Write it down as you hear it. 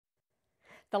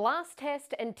The last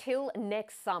test until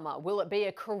next summer. Will it be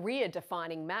a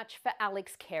career-defining match for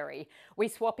Alex Carey? We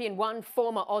swap in one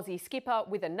former Aussie skipper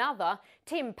with another.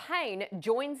 Tim Paine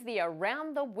joins the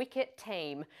Around the Wicket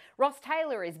team. Ross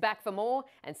Taylor is back for more,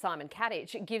 and Simon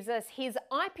Katich gives us his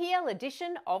IPL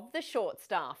edition of the short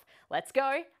staff. Let's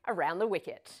go Around the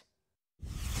Wicket.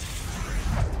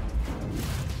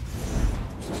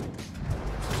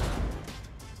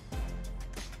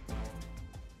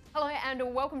 Hello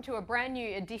and welcome to a brand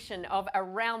new edition of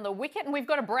Around the Wicket, and we've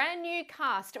got a brand new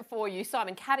cast for you.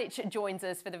 Simon Katich joins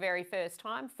us for the very first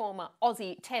time, former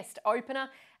Aussie Test opener,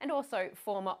 and also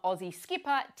former Aussie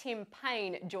skipper Tim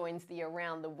Paine joins the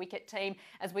Around the Wicket team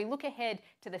as we look ahead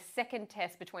to the second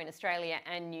test between Australia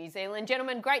and New Zealand.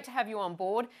 Gentlemen, great to have you on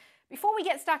board. Before we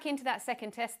get stuck into that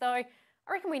second test though,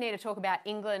 I reckon we need to talk about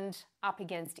England up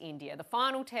against India. The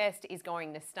final test is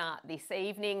going to start this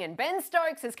evening, and Ben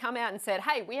Stokes has come out and said,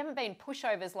 hey, we haven't been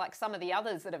pushovers like some of the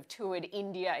others that have toured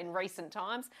India in recent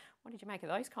times. What did you make of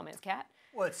those comments, Kat?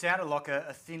 Well, it sounded like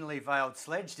a thinly veiled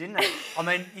sledge, didn't it? I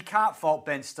mean, you can't fault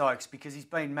Ben Stokes because he's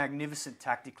been magnificent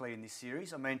tactically in this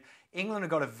series. I mean, England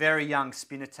have got a very young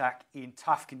spin attack in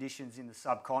tough conditions in the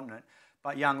subcontinent.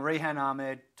 But young Rehan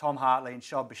Ahmed, Tom Hartley and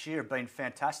Shoaib Bashir have been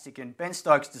fantastic, and Ben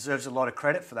Stokes deserves a lot of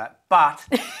credit for that. But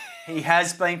he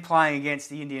has been playing against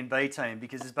the Indian B team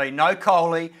because there's been no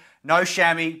Kohli, no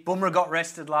Shami. Bumrah got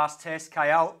rested last test,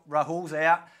 KL Rahul's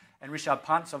out, and Rishabh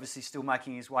Pant's obviously still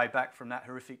making his way back from that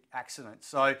horrific accident.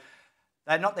 So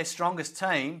they're not their strongest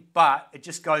team, but it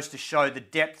just goes to show the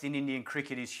depth in Indian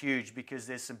cricket is huge because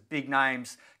there's some big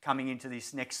names coming into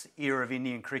this next era of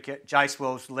Indian cricket.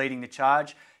 Jaiswal's leading the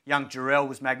charge. Young Jarrell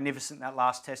was magnificent in that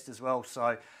last test as well.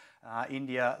 So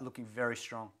India looking very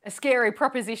strong. A scary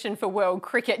proposition for world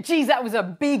cricket. Geez, that was a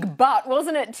big butt,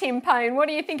 wasn't it, Tim Paine? What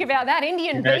do you think about that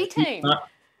Indian B team?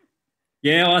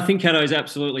 Yeah, I think Cato's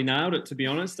absolutely nailed it, to be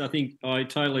honest. I think I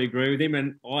totally agree with him,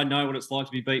 and I know what it's like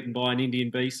to be beaten by an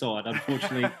Indian B side.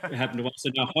 Unfortunately, it happened to us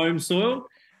in our home soil.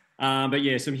 But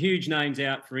yeah, some huge names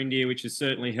out for India, which has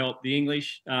certainly helped the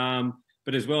English.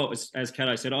 But as well, as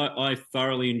Cato said, I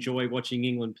thoroughly enjoy watching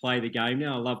England play the game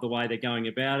now. I love the way they're going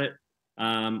about it.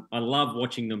 I love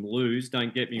watching them lose,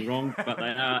 don't get me wrong, but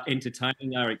they are entertaining,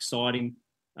 they're exciting,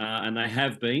 and they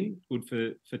have been good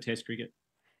for Test cricket.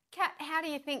 Kat, how do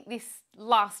you think this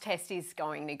last test is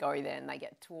going to go then? They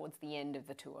get towards the end of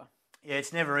the tour. Yeah,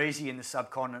 it's never easy in the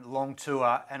subcontinent, long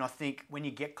tour, and I think when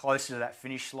you get closer to that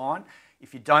finish line,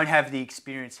 if you don't have the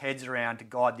experienced heads around to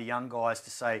guide the young guys to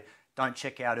say, don't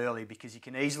check out early, because you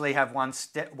can easily have one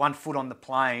foot on the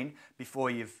plane before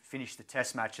you've finished the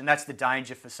test match. And that's the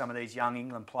danger for some of these young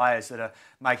England players that are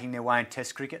making their way in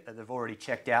test cricket, that they've already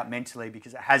checked out mentally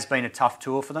because it has been a tough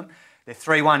tour for them. They're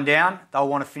 3-1 down. They'll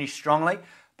want to finish strongly,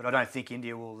 but I don't think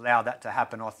India will allow that to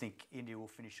happen. I think India will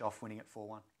finish off winning at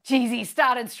 4-1. Geez, he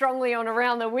started strongly on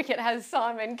Around the Wicket, has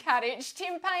Simon Katich.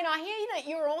 Tim Paine, I hear that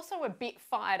you're also a bit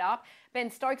fired up.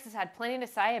 Ben Stokes has had plenty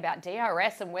to say about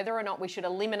DRS and whether or not we should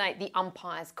eliminate the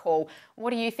umpire's call. What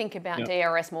do you think about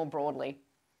DRS more broadly?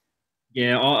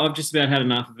 Yeah, I've just about had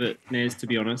enough of it, Nez, to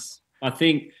be honest. I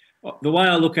think the way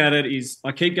I look at it is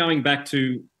I keep going back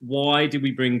to why did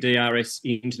we bring DRS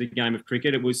into the game of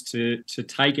cricket? It was to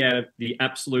take out the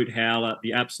absolute howler,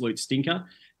 the absolute stinker.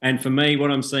 And for me,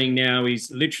 what I'm seeing now is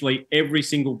literally every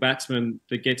single batsman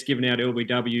that gets given out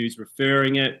LBWs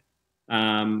referring it.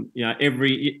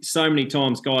 So many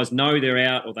times guys know they're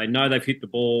out or they know they've hit the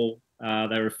ball,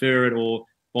 they refer it, or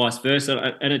vice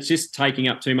versa. And it's just taking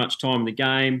up too much time in the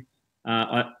game.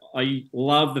 I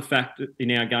love the fact that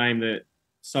in our game that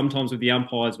sometimes with the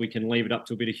umpires, we can leave it up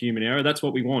to a bit of human error. That's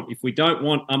what we want. If we don't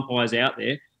want umpires out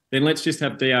there, then let's just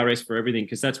have DRS for everything,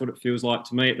 because that's what it feels like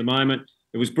to me at the moment.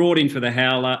 It was brought in for the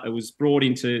howler. It was brought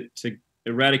in to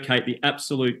eradicate the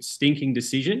absolute stinking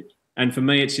decision. And for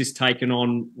me, it's just taken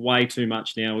on way too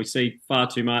much now. We see far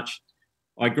too much.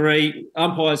 I agree.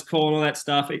 Umpires call and all that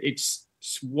stuff. It's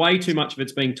way too much of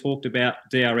it's being talked about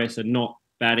DRS and not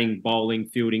batting, bowling,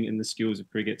 fielding and the skills of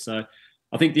cricket. So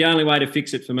I think the only way to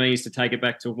fix it for me is to take it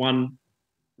back to one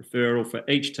referral for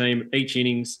each team, each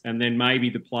innings, and then maybe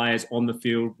the players on the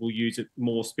field will use it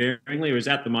more sparingly. Whereas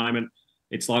at the moment,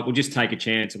 it's like we'll just take a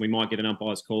chance and we might get an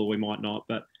umpire's call or we might not.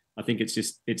 But I think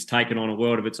it's taken on a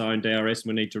world of its own, DRS,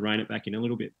 and we need to rein it back in a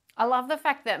little bit. I love the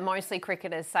fact that mostly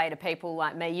cricketers say to people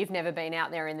like me, you've never been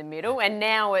out there in the middle, and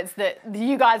now it's that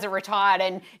you guys are retired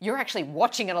and you're actually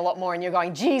watching it a lot more and you're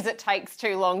going, geez, it takes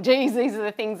too long. Geez, these are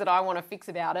the things that I want to fix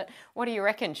about it. What do you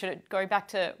reckon? Should it go back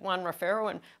to one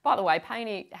referral? And by the way,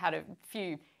 Paine had a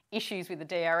few issues with the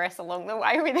DRS along the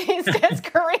way with his test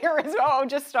career as well. I'll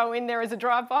just throw in there as a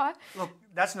drive-by. Look,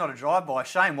 that's not a drive-by.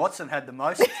 Shane Watson had the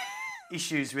most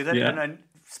issues with it. Yeah. And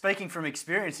speaking from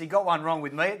experience, he got one wrong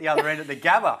with me at the other end of the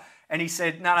Gabba. And he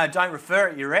said, no, don't refer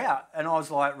it, you're out. And I was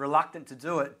like reluctant to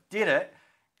do it, did it,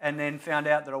 and then found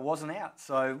out that I wasn't out.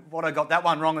 So what I got that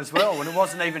one wrong as well, and it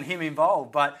wasn't even him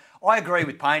involved. But I agree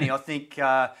with Paine. I think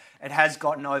it has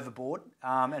gotten overboard.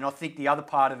 And I think the other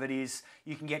part of it is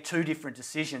you can get two different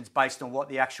decisions based on what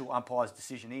the actual umpire's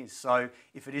decision is. So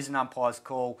if it is an umpire's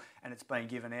call and it's been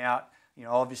given out,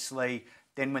 obviously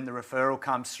then when the referral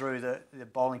comes through, the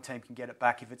bowling team can get it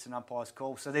back if it's an umpire's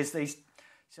call. So there's these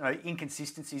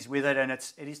inconsistencies with it, and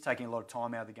it is taking a lot of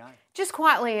time out of the game. Just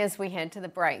quietly as we head to the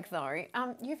break, though,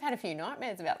 you've had a few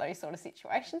nightmares about those sort of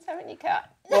situations, haven't you,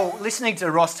 Kat? Well, listening to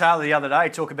Ross Taylor the other day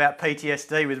talk about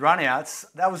PTSD with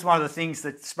runouts, that was one of the things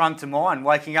that sprung to mind,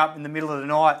 waking up in the middle of the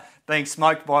night, being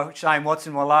smoked by Shane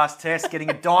Watson my last test, getting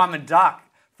a diamond duck,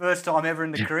 first time ever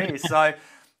in the career. So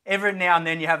every now and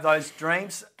then you have those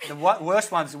dreams. The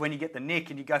worst ones are when you get the nick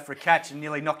and you go for a catch and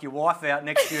nearly knock your wife out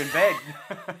next to you in bed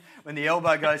when the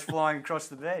elbow goes flying across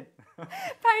the bed. Paine,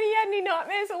 you had any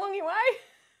nightmares along your way?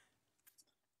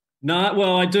 No,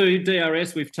 well, I do.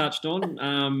 DRS we've touched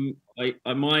on.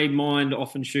 My mind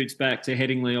often shoots back to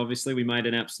Headingley. Obviously, we made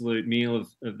an absolute meal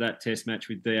of that test match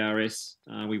with DRS.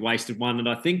 We wasted one and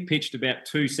I think pitched about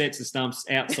 2 sets of stumps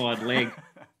outside leg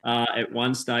at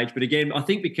one stage. But again, I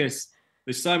think because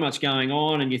there's so much going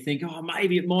on and you think, oh,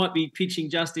 maybe it might be pitching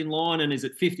just in line, and is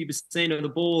it 50% of the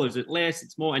ball? Is it less?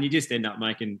 It's more. And you just end up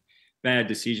making bad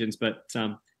decisions. But,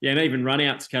 and even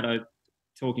run-outs, Cato,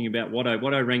 talking about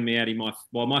Watto rang me out in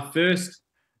my first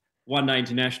one-day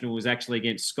international was actually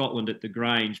against Scotland at the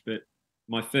Grange, but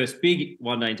my first big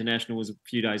one-day international was a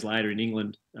few days later in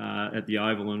England at the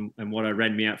Oval, and Watto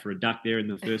ran me out for a duck there in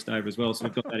the first over as well, so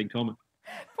we've got that in common.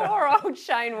 Poor old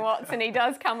Shane Watson. He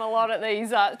does come a lot at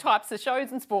these types of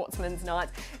shows and sportsman's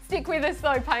nights. Stick with us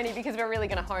though, Paine, because we're really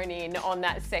going to hone in on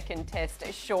that second test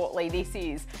shortly. This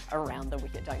is Around the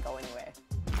Wicket. Don't go anywhere.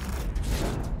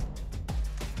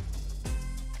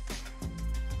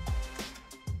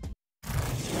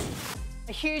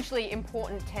 A hugely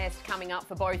important test coming up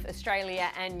for both Australia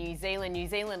and New Zealand. New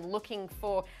Zealand looking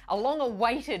for a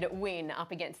long-awaited win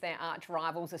up against their arch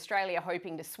rivals. Australia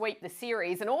hoping to sweep the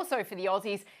series. And also for the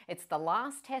Aussies, it's the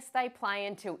last test they play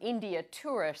until India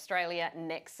tour Australia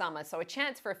next summer. So a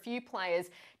chance for a few players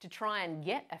to try and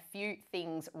get a few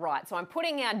things right. So I'm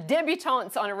putting our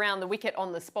debutantes on Around the Wicket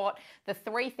on the spot. The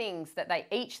 3 things that they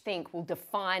each think will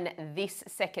define this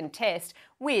second test,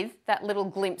 with that little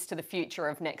glimpse to the future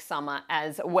of next summer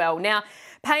as well. Now,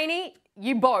 Paine,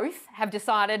 you both have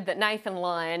decided that Nathan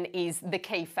Lyon is the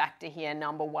key factor here,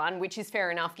 number 1, which is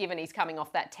fair enough given he's coming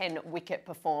off that 10-wicket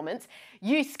performance.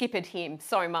 You skippered him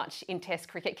so much in Test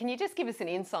cricket. Can you just give us an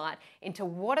insight into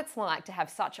what it's like to have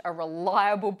such a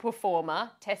reliable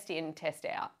performer, test in, test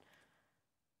out?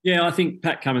 Yeah, I think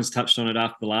Pat Cummins touched on it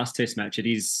after the last test match.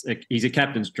 He's a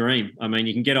captain's dream. I mean,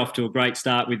 you can get off to a great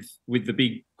start with the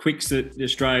big quicks that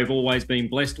Australia have always been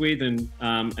blessed with, and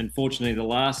unfortunately the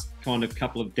last kind of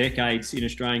couple of decades in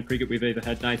Australian cricket we've either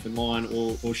had Nathan Lyon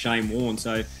or Shane Warne.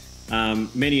 So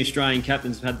many Australian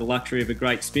captains have had the luxury of a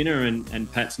great spinner,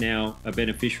 and Pat's now a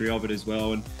beneficiary of it as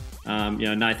well. And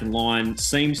Nathan Lyon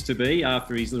seems to be,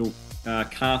 after his little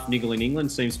calf niggle in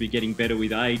England, seems to be getting better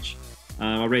with age.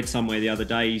 I read somewhere the other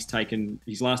day he's taken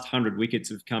his last 100 wickets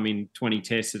have come in 20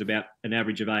 tests at about an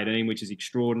average of 18, which is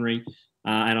extraordinary.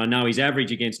 And I know his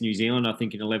average against New Zealand, I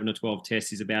think in 11 or 12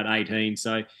 tests, is about 18.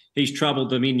 So he's troubled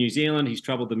them in New Zealand, he's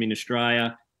troubled them in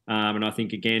Australia. And I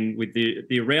think, again, with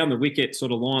the around the wicket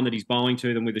sort of line that he's bowling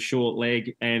to them with a short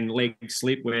leg and leg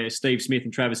slip, where Steve Smith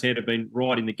and Travis Head have been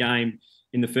right in the game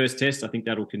in the first test, I think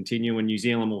that'll continue, and New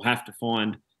Zealand will have to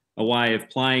find a way of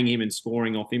playing him and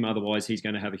scoring off him. Otherwise, he's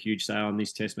going to have a huge say on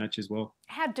this test match as well.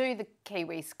 How do the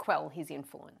Kiwis quell his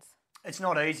influence? It's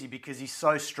not easy because he's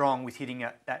so strong with hitting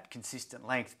at that consistent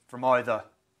length from either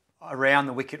around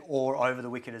the wicket or over the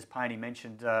wicket, as Paine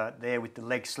mentioned there with the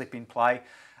leg slip in play.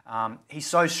 He's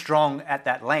so strong at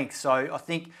that length. So I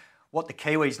think what the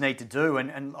Kiwis need to do,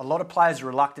 and a lot of players are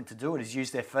reluctant to do it, is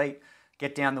use their feet,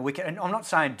 get down the wicket. And I'm not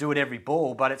saying do it every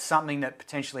ball, but it's something that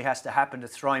potentially has to happen to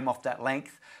throw him off that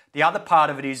length. The other part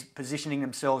of it is positioning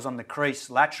themselves on the crease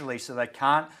laterally so they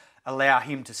can't allow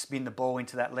him to spin the ball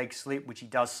into that leg slip, which he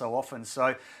does so often.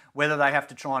 So whether they have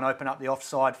to try and open up the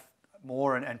offside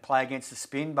more and play against the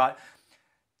spin, but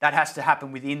that has to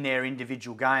happen within their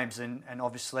individual games. And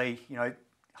obviously,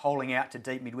 holding out to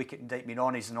deep mid-wicket and deep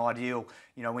mid-on isn't ideal,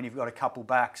 when you've got a couple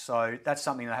back. So that's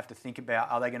something they have to think about.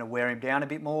 Are they going to wear him down a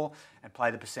bit more and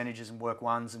play the percentages and work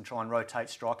ones and try and rotate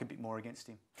strike a bit more against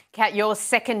him? Kat, your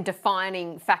second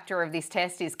defining factor of this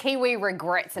test is Kiwi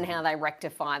regrets and how they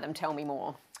rectify them. Tell me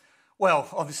more. Well,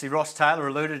 obviously Ross Taylor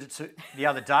alluded to the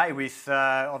other day with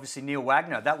obviously Neil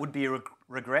Wagner. That would be a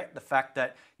regret, the fact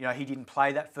that he didn't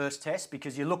play that first test,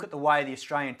 because you look at the way the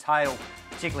Australian tail,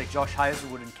 particularly Josh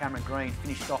Hazlewood and Cameron Green,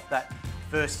 finished off that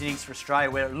first innings for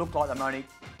Australia where it looked like they might only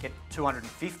get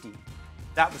 250.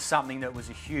 That was something that was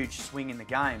a huge swing in the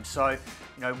game. So,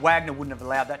 Wagner wouldn't have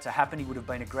allowed that to happen. He would have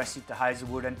been aggressive to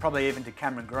Hazlewood and probably even to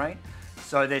Cameron Green.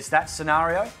 So there's that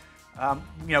scenario.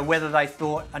 Whether they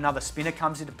thought another spinner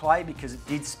comes into play, because it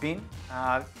did spin.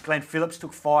 Glenn Phillips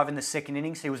took 5 in the second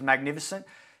innings. He was magnificent.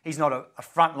 He's not a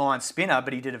frontline spinner,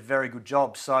 but he did a very good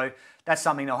job. So that's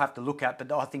something they'll have to look at.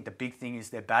 But I think the big thing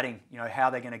is their batting. How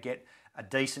they're going to get a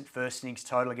decent first innings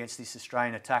total against this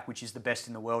Australian attack, which is the best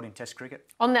in the world in Test cricket.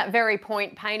 On that very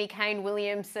point, Paine, Kane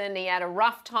Williamson, he had a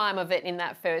rough time of it in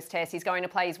that first test. He's going to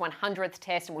play his 100th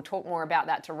test, and we'll talk more about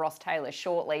that to Ross Taylor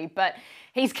shortly. But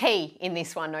he's key in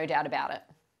this one, no doubt about it.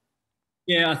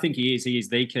 Yeah, I think he is. He is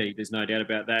the key. There's no doubt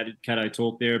about that. Cato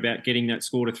talked there about getting that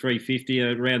score to 350,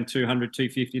 around 200,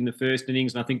 250 in the first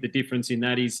innings. And I think the difference in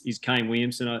that is Kane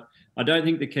Williamson. I don't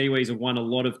think the Kiwis have won a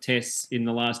lot of tests in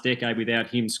the last decade without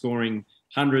him scoring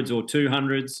hundreds or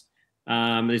 200s.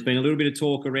 There's been a little bit of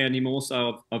talk around him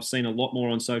also. I've seen a lot more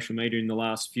on social media in the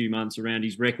last few months around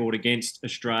his record against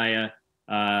Australia,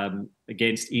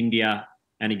 against India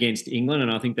and against England.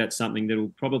 And I think that's something that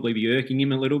will probably be irking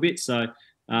him a little bit. So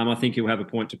I think he'll have a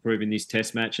point to prove in this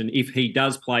test match. And if he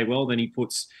does play well, then he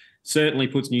certainly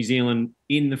puts New Zealand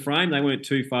in the frame. They weren't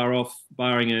too far off,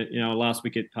 barring a last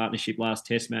wicket partnership last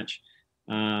test match.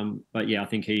 But yeah, I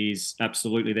think he's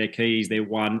absolutely their key. He's their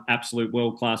one absolute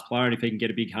world-class player. And if he can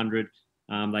get a big 100,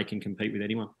 they can compete with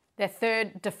anyone. Their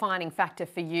third defining factor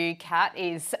for you, Kat,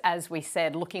 is, as we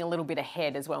said, looking a little bit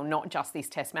ahead as well, not just this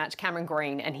test match, Cameron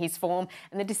Green and his form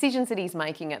and the decisions that he's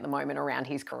making at the moment around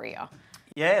his career.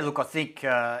 Yeah, look, I think,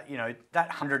 that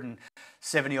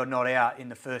 170-odd not out in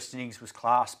the first innings was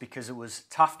class, because it was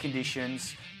tough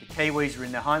conditions. The Kiwis were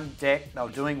in their home deck. They were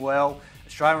doing well.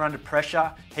 Australia were under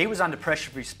pressure. He was under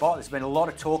pressure for his spot. There's been a lot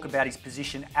of talk about his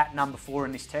position at number 4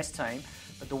 in this test team.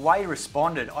 But the way he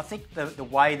responded, I think the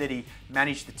way that he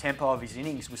managed the tempo of his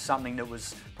innings was something that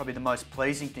was probably the most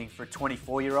pleasing thing for a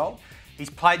 24-year-old. He's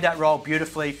played that role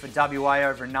beautifully for WA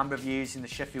over a number of years in the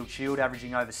Sheffield Shield,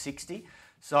 averaging over 60.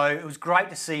 So it was great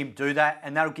to see him do that,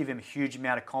 and that'll give him a huge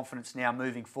amount of confidence now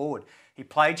moving forward. He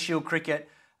played Shield cricket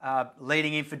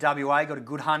leading in for WA, got a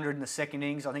good 100 in the second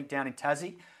innings, I think, down in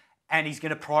Tassie, and he's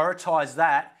going to prioritise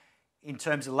that in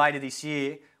terms of later this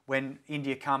year when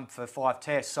India come for 5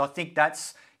 tests. So I think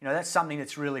that's something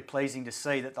that's really pleasing to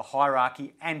see, that the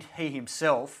hierarchy and he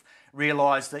himself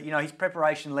realised that his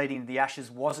preparation leading into the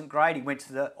Ashes wasn't great. He went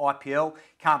to the IPL,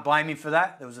 can't blame him for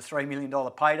that. There was a $3 million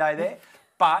payday there,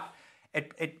 but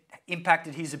it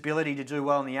impacted his ability to do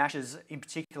well in the Ashes, in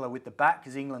particular with the bat,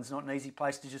 because England's not an easy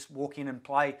place to just walk in and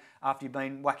play after you've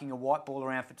been whacking a white ball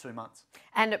around for 2 months.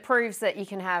 And it proves that you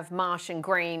can have Marsh and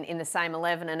Green in the same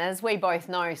 11. And as we both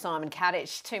know, Simon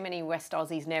Katich, too many West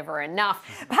Aussies, never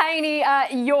enough. Paine,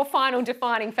 your final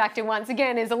defining factor, once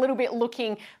again, is a little bit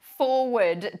looking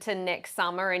forward to next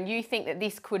summer, and you think that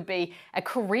this could be a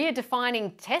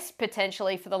career-defining test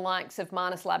potentially for the likes of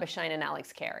Marnus Labuschagne and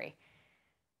Alex Carey.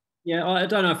 Yeah, I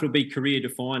don't know if it'll be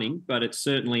career-defining, but it's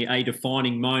certainly a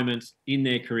defining moment in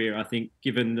their career, I think,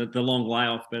 given the long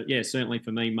layoff. But yeah, certainly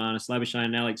for me, Marnus Labuschagne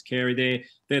and Alex Carey,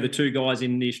 they're the two guys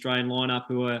in the Australian lineup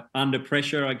who are under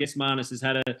pressure. I guess Marnus has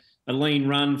had a lean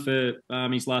run for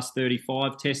his last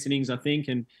 35 test innings, I think.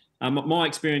 And my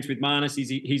experience with Marnus is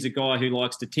he's a guy who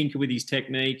likes to tinker with his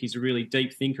technique. He's a really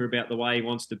deep thinker about the way he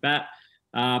wants to bat.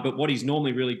 But what he's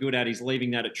normally really good at is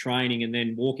leaving that at training and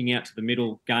then walking out to the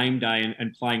middle game day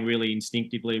and playing really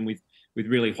instinctively and with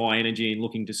really high energy and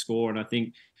looking to score. And I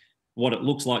think what it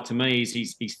looks like to me is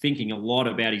he's thinking a lot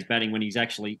about his batting when he's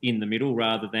actually in the middle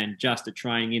rather than just at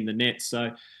training in the net.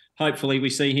 So hopefully we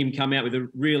see him come out with a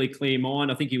really clear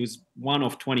mind. I think he was 1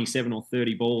 off 27 or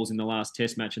 30 balls in the last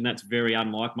test match, and that's very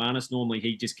unlike Marnus. Normally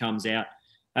he just comes out,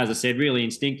 as I said, really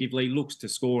instinctively, looks to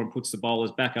score and puts the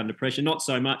bowlers back under pressure. Not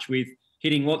so much with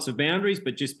hitting lots of boundaries,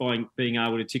 but just by being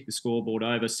able to tick the scoreboard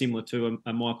over, similar to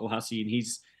a Michael Hussey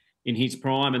in his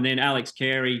prime. And then Alex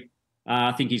Carey,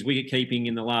 I think his wicket keeping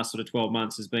in the last sort of 12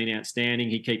 months has been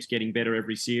outstanding. He keeps getting better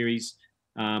every series,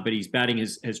 but his batting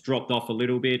has dropped off a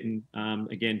little bit. And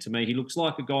again, to me, he looks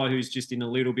like a guy who's just in a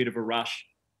little bit of a rush,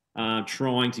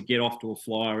 trying to get off to a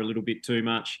flyer a little bit too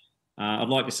much. I'd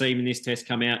like to see him in this test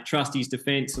come out, trust his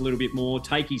defence a little bit more,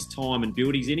 take his time and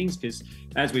build his innings, because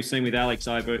as we've seen with Alex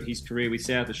over his career with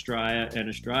South Australia and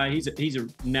Australia, he's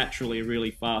naturally a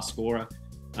really fast scorer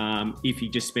if he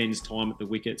just spends time at the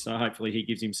wicket. So hopefully he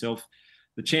gives himself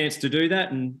the chance to do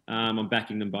that, and I'm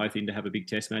backing them both in to have a big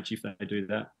test match if they do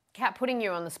that. Kat, putting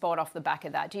you on the spot off the back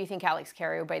of that, do you think Alex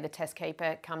Carey will be the test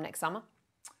keeper come next summer?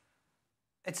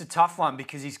 It's a tough one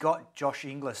because he's got Josh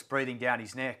Inglis breathing down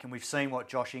his neck, and we've seen what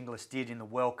Josh Inglis did in the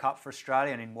World Cup for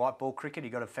Australia and in white ball cricket. He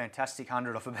got a fantastic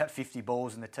 100 off about 50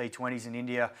 balls in the T20s in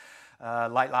India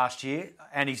late last year,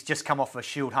 and he's just come off a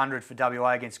Shield 100 for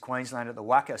WA against Queensland at the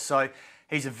WACA. So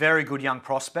he's a very good young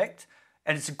prospect,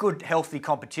 and it's a good, healthy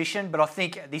competition. But I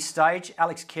think at this stage,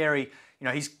 Alex Carey,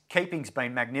 his keeping's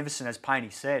been magnificent, as Paine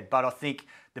said, but I think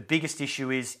the biggest issue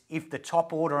is if the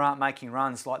top order aren't making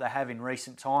runs like they have in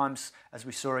recent times, as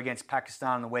we saw against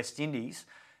Pakistan and the West Indies,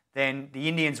 then the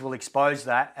Indians will expose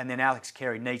that, and then Alex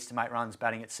Carey needs to make runs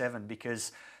batting at 7,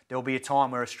 because there'll be a time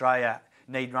where Australia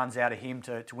need runs out of him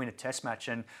to win a test match.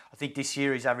 And I think this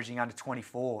year he's averaging under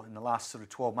 24 in the last sort of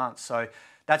 12 months. So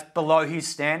that's below his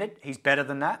standard. He's better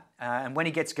than that. And when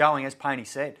he gets going, as Paine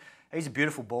said, he's a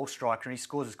beautiful ball striker and he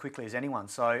scores as quickly as anyone.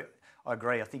 So I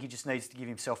agree. I think he just needs to give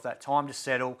himself that time to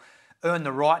settle, earn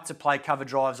the right to play cover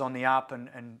drives on the up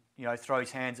and throw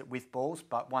his hands at whiff balls.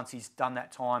 But once he's done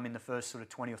that time in the first sort of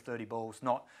 20 or 30 balls,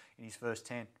 not in his first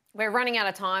 10. We're running out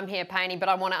of time here, Paine, but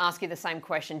I want to ask you the same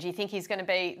question. Do you think he's going to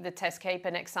be the test keeper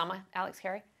next summer, Alex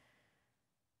Carey?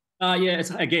 Yeah, it's,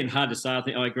 again, hard to say.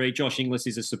 I agree. Josh Inglis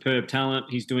is a superb talent.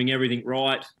 He's doing everything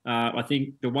right. I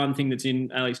think the one thing that's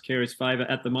in Alex Carey's favour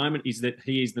at the moment is that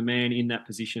he is the man in that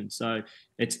position. So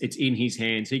it's in his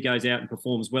hands. He goes out and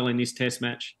performs well in this test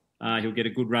match. He'll get a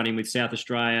good run in with South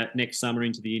Australia next summer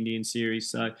into the Indian series.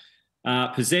 So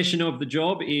possession of the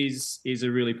job is a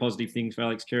really positive thing for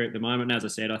Alex Carey at the moment. And as I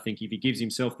said, I think if he gives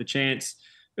himself the chance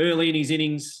early in his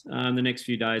innings, in the next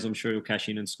few days, I'm sure he'll cash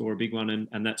in and score a big one,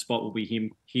 and that spot will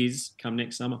be his come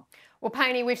next summer. Well,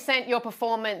 Paine, we've sent your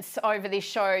performance over this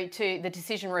show to the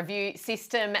decision review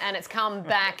system, and it's come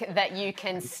back that you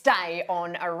can stay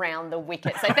on Around the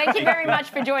Wicket. So thank you very much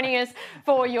for joining us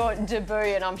for your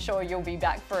debut, and I'm sure you'll be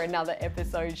back for another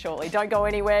episode shortly. Don't go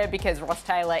anywhere, because Ross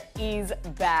Taylor is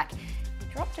back. He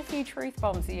dropped a few truth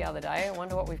bombs the other day. I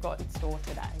wonder what we've got in store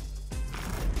today.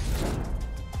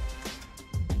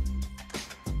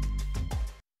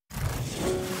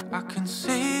 I can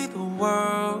see the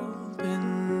world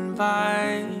inviting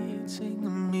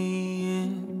me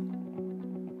in,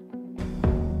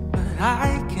 but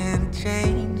I can't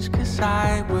change, 'cause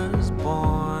I was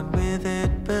born with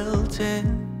it built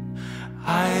in.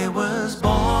 I was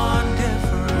born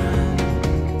different.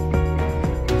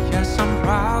 Yes, I'm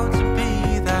proud to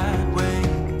be that way.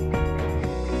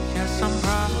 Yes, I'm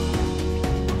proud.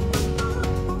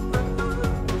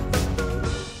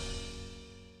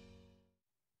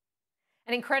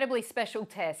 An incredibly special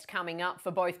test coming up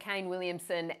for both Kane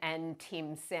Williamson and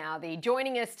Tim Southee.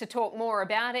 Joining us to talk more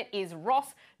about it is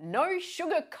Ross, no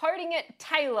sugar coating it,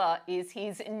 Taylor is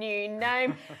his new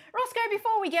name. Roscoe,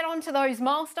 before we get on to those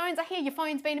milestones, I hear your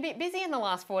phone's been a bit busy in the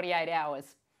last 48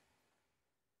 hours.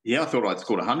 Yeah, I thought I'd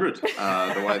scored 100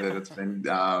 the way that it's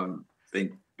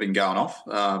been going off.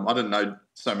 I didn't know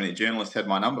so many journalists had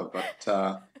my number, but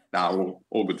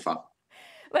all good fun.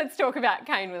 Let's talk about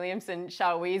Kane Williamson,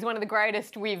 shall we? He's one of the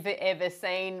greatest we've ever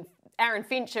seen. Aaron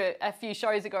Finch a few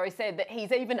shows ago said that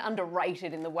he's even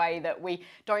underrated in the way that we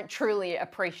don't truly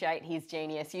appreciate his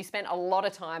genius. You spent a lot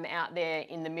of time out there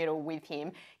in the middle with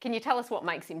him. Can you tell us what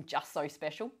makes him just so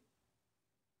special?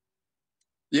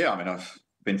 Yeah, I mean, I've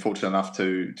been fortunate enough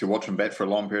to watch him bat for a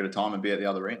long period of time and be at the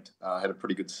other end. I had a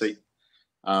pretty good seat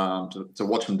to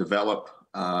watch him develop.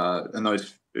 In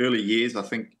those early years, I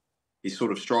think he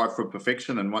sort of strived for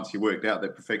perfection, and once he worked out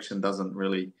that perfection doesn't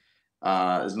really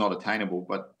is not attainable.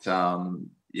 But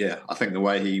yeah, I think the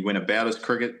way he went about his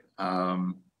cricket,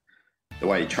 the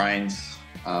way he trains,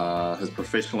 his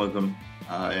professionalism,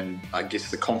 and I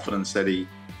guess the confidence that he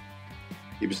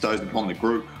bestows upon the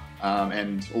group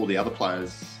and all the other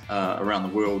players around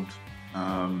the world,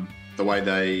 the way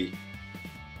they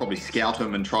probably scout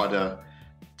him and try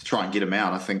and get him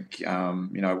out. I think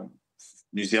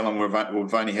New Zealand,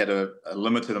 we've only had a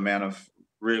limited amount of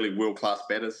really world-class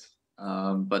batters,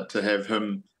 but to have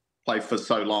him play for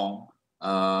so long,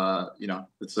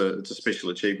 it's a special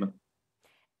achievement.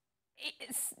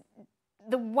 It's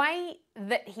the way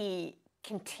that he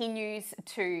continues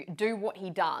to do what he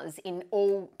does in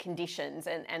all conditions,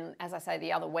 and as I say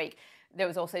the other week, there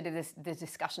was also the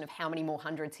discussion of how many more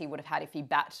hundreds he would have had if he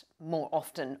bat more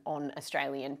often on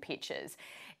Australian pitches.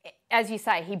 As you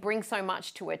say, he brings so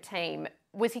much to a team.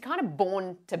 Was he kind of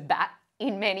born to bat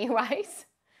in many ways?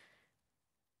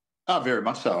 Very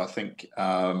much so. I think,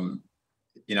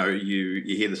 you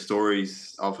hear the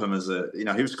stories of him as he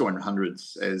was scoring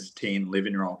hundreds as 10,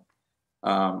 11-year-old.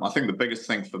 I think the biggest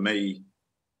thing for me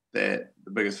that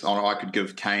the biggest honour I could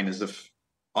give Kane is if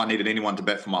I needed anyone to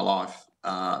bat for my life,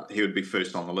 he would be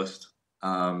first on the list.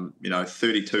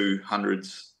 32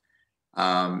 hundreds.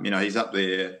 He's up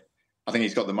there. I think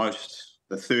he's got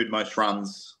the third most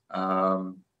runs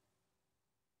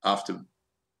after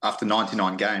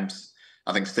 99 games.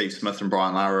 I think Steve Smith and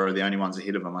Brian Lara are the only ones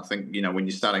ahead of him. I think, when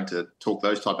you're starting to talk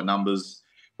those type of numbers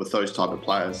with those type of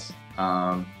players,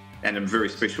 and it's very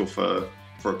special for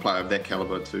a player of that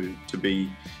calibre to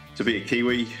be a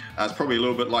Kiwi. It's probably a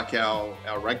little bit like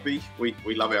our rugby. We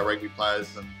love our rugby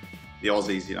players, and the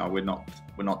Aussies,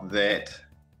 we're not that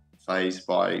phased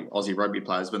by Aussie rugby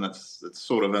players, but it's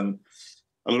sort of a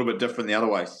little bit different the other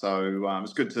way. So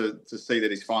it's good to see that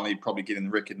he's finally probably getting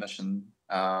the recognition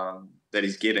that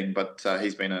he's getting, but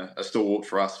he's been a stalwart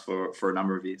for us for a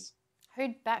number of years.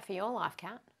 Who'd bat for your life,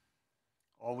 Kat?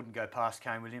 I wouldn't go past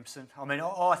Kane Williamson. I mean,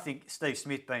 I think Steve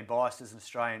Smith, being biased as an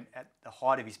Australian, at the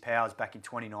height of his powers back in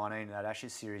 2019 in that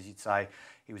Ashes series, you'd say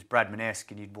he was Bradman-esque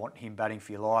and you'd want him batting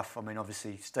for your life. I mean,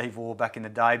 obviously Steve Waugh back in the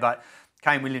day, but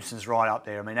Kane Williamson's right up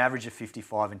there. I mean, average of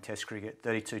 55 in Test cricket,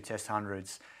 32 Test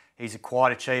hundreds. He's a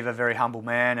quiet achiever, very humble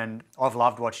man, and I've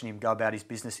loved watching him go about his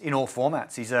business in all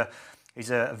formats. He's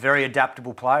a very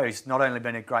adaptable player. He's not only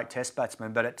been a great Test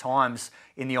batsman, but at times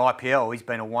in the IPL, he's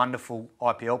been a wonderful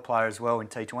IPL player as well in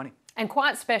T20. And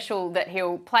quite special that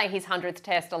he'll play his 100th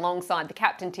Test alongside the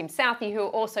captain, Tim Southee, who will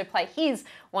also play his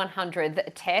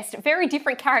 100th Test. Very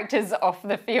different characters off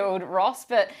the field, Ross,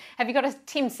 but have you got a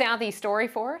Tim Southee story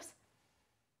for us?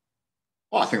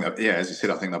 Well, I think that, as you said,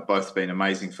 I think they've both been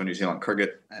amazing for New Zealand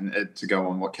cricket. And to go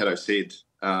on what Kato said,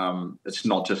 it's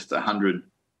not just 100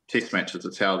 Test matches,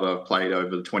 it's how they've played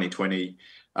over the 2020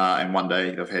 and one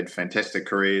day. They've had fantastic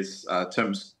careers.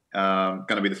 Tim's going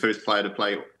to be the first player to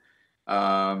play,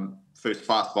 first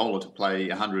fast bowler to play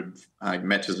 100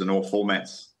 matches in all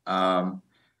formats. I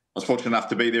was fortunate enough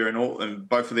to be there in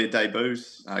both of their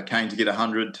debuts. Kane to get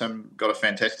 100, Tim got a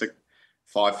fantastic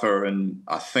fifer, and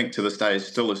I think to this day is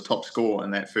still his top score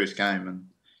in that first game.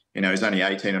 And he's only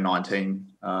 18 or 19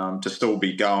 to still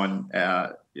be going.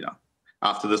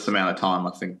 After this amount of time,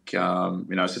 I think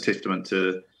it's a testament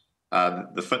to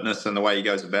the fitness and the way he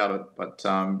goes about it. But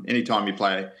anytime you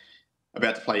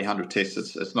about to play 100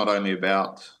 Tests, it's not only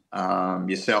about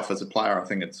yourself as a player. I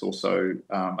think it's also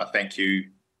a thank you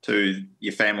to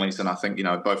your families, and I think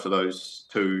both of those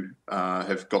two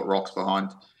have got rocks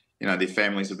behind. Their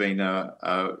families have been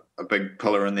a big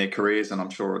pillar in their careers, and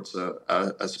I'm sure it's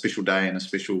a special day and a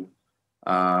special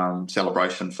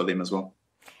celebration for them as well.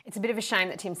 It's a bit of a shame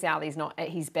that Tim Southee's not at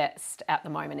his best at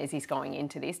the moment as he's going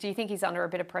into this. Do you think he's under a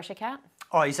bit of pressure, Kat?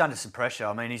 Oh, he's under some pressure.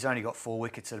 I mean, he's only got 4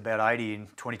 wickets at about 80 in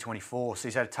 2024, so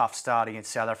he's had a tough start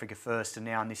against South Africa first and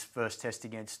now in this first Test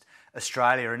against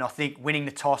Australia. And I think winning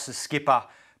the toss as skipper,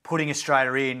 putting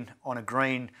Australia in on a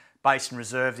green Basin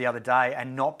reserve the other day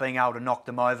and not being able to knock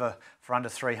them over for under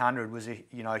 300 was a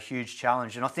huge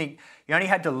challenge. And I think you only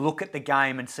had to look at the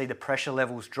game and see the pressure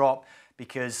levels drop,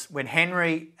 because when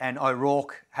Henry and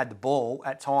O'Rourke had the ball,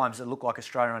 at times it looked like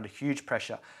Australia under huge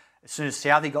pressure. As soon as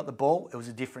Southee got the ball, it was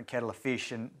a different kettle of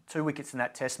fish. And 2 wickets in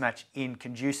that Test match in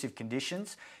conducive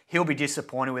conditions, he'll be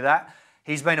disappointed with that.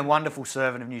 He's been a wonderful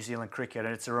servant of New Zealand cricket,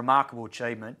 and it's a remarkable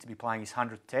achievement to be playing his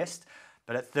 100th Test.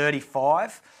 But at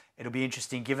 35, it'll be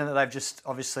interesting, given that they've just,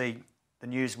 obviously, the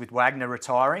news with Wagner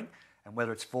retiring, and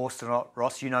whether it's forced or not,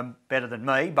 Ross, you know better than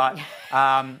me, but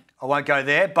I won't go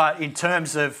there. But in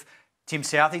terms of Tim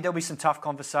Southee, there'll be some tough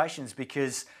conversations,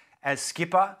 because as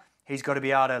skipper, he's got to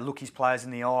be able to look his players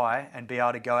in the eye and be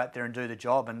able to go out there and do the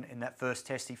job. And in that first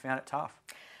Test, he found it tough.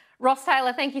 Ross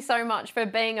Taylor, thank you so much for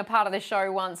being a part of the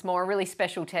show once more. A really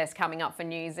special Test coming up for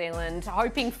New Zealand.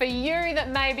 Hoping for you that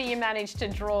maybe you managed to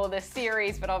draw the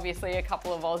series, but obviously a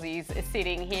couple of Aussies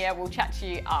sitting here. We'll chat to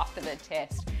you after the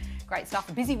Test. Great stuff.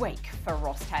 A busy week for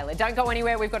Ross Taylor. Don't go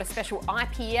anywhere. We've got a special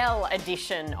IPL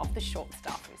edition of the Short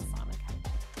Stuff with Simon Katich.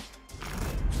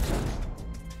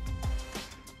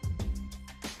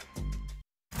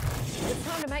 It's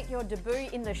time to make your debut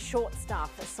in the Short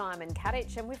Stuff for Simon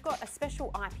Katich, and we've got a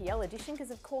special IPL edition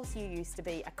because, of course, you used to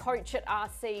be a coach at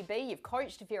RCB. You've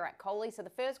coached Virat Kohli. So the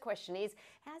first question is,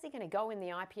 how's he going to go in the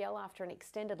IPL after an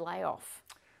extended layoff?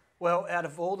 Well, out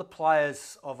of all the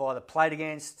players I've either played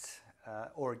against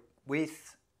or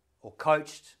with or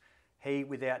coached, he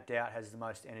without doubt has the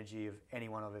most energy of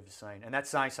anyone I've ever seen. And that's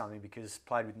saying something, because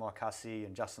played with Mike Hussey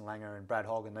and Justin Langer and Brad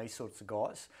Hogg and these sorts of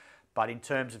guys. But in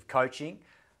terms of coaching,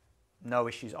 no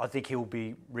issues. I think he'll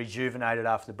be rejuvenated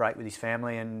after the break with his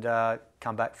family and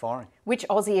come back firing. Which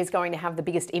Aussie is going to have the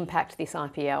biggest impact this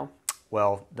IPL?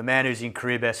 Well, the man who's in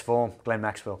career best form, Glenn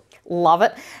Maxwell. Love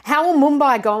it. How will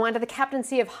Mumbai go under the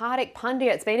captaincy of Hardik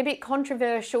Pandya? It's been a bit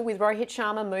controversial with Rohit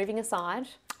Sharma moving aside.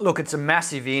 Look, it's a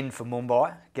massive in for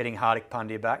Mumbai, getting Hardik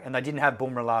Pandya back. And they didn't have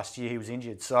Bumrah last year, he was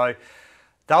injured. So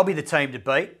they'll be the team to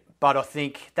beat. But I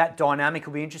think that dynamic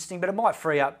will be interesting. But it might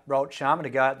free up Rohit Sharma to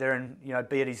go out there and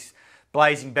be at his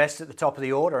blazing best at the top of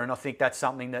the order, and I think that's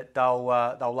something that they'll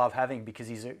love having because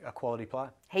he's a quality player.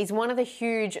 He's one of the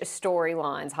huge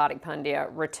storylines, Hardik Pandya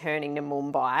returning to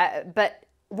Mumbai, but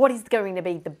what is going to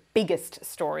be the biggest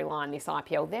storyline this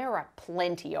IPL? There are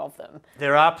plenty of them.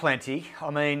 There are plenty. I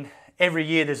mean, every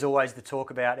year there's always the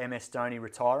talk about MS Dhoni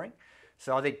retiring,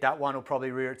 so I think that one will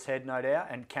probably rear its head, no doubt,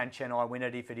 and can Chennai win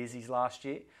it if it is his last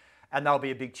year? And they'll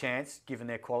be a big chance given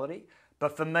their quality.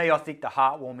 But for me, I think the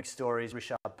heartwarming story is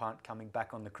Rishabh Pant coming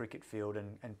back on the cricket field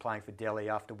and playing for Delhi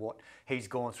after what he's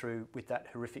gone through with that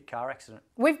horrific car accident.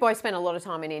 We've both spent a lot of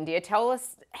time in India. Tell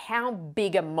us, how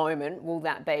big a moment will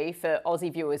that be for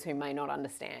Aussie viewers who may not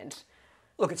understand?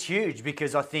 Look, it's huge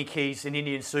because I think he's an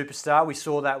Indian superstar. We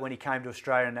saw that when he came to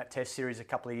Australia in that Test series a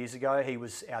couple of years ago. He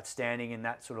was outstanding in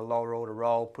that sort of lower order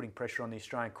role, putting pressure on the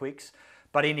Australian quicks.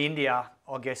 But in India,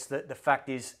 I guess the fact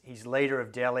is he's leader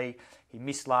of Delhi. He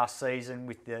missed last season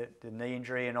with the knee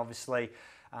injury, and obviously,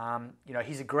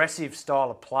 his aggressive style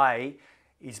of play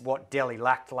is what Delhi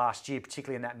lacked last year,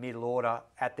 particularly in that middle order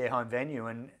at their home venue.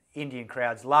 And Indian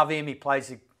crowds love him. He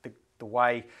plays the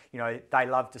way they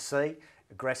love to see.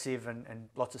 Aggressive and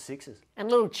lots of sixes.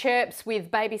 And little chirps with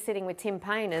babysitting with Tim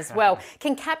Paine as well.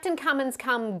 Can Captain Cummins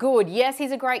come good? Yes,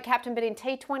 he's a great captain, but in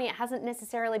T20 it hasn't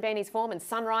necessarily been his form, and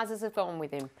Sunrisers have gone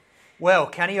with him. Well,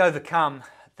 can he overcome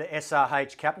the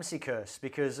SRH captaincy curse?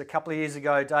 Because a couple of years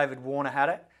ago David Warner had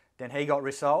it, then he got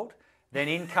resold. Then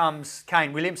in comes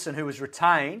Kane Williamson, who was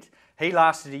retained. He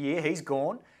lasted a year, he's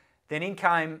gone. Then in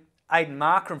came Aidan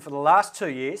Markram for the last 2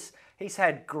 years. He's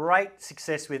had great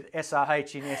success with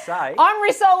SRH in SA. I'm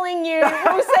reselling you.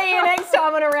 We'll see you next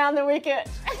time on Around the Wicket.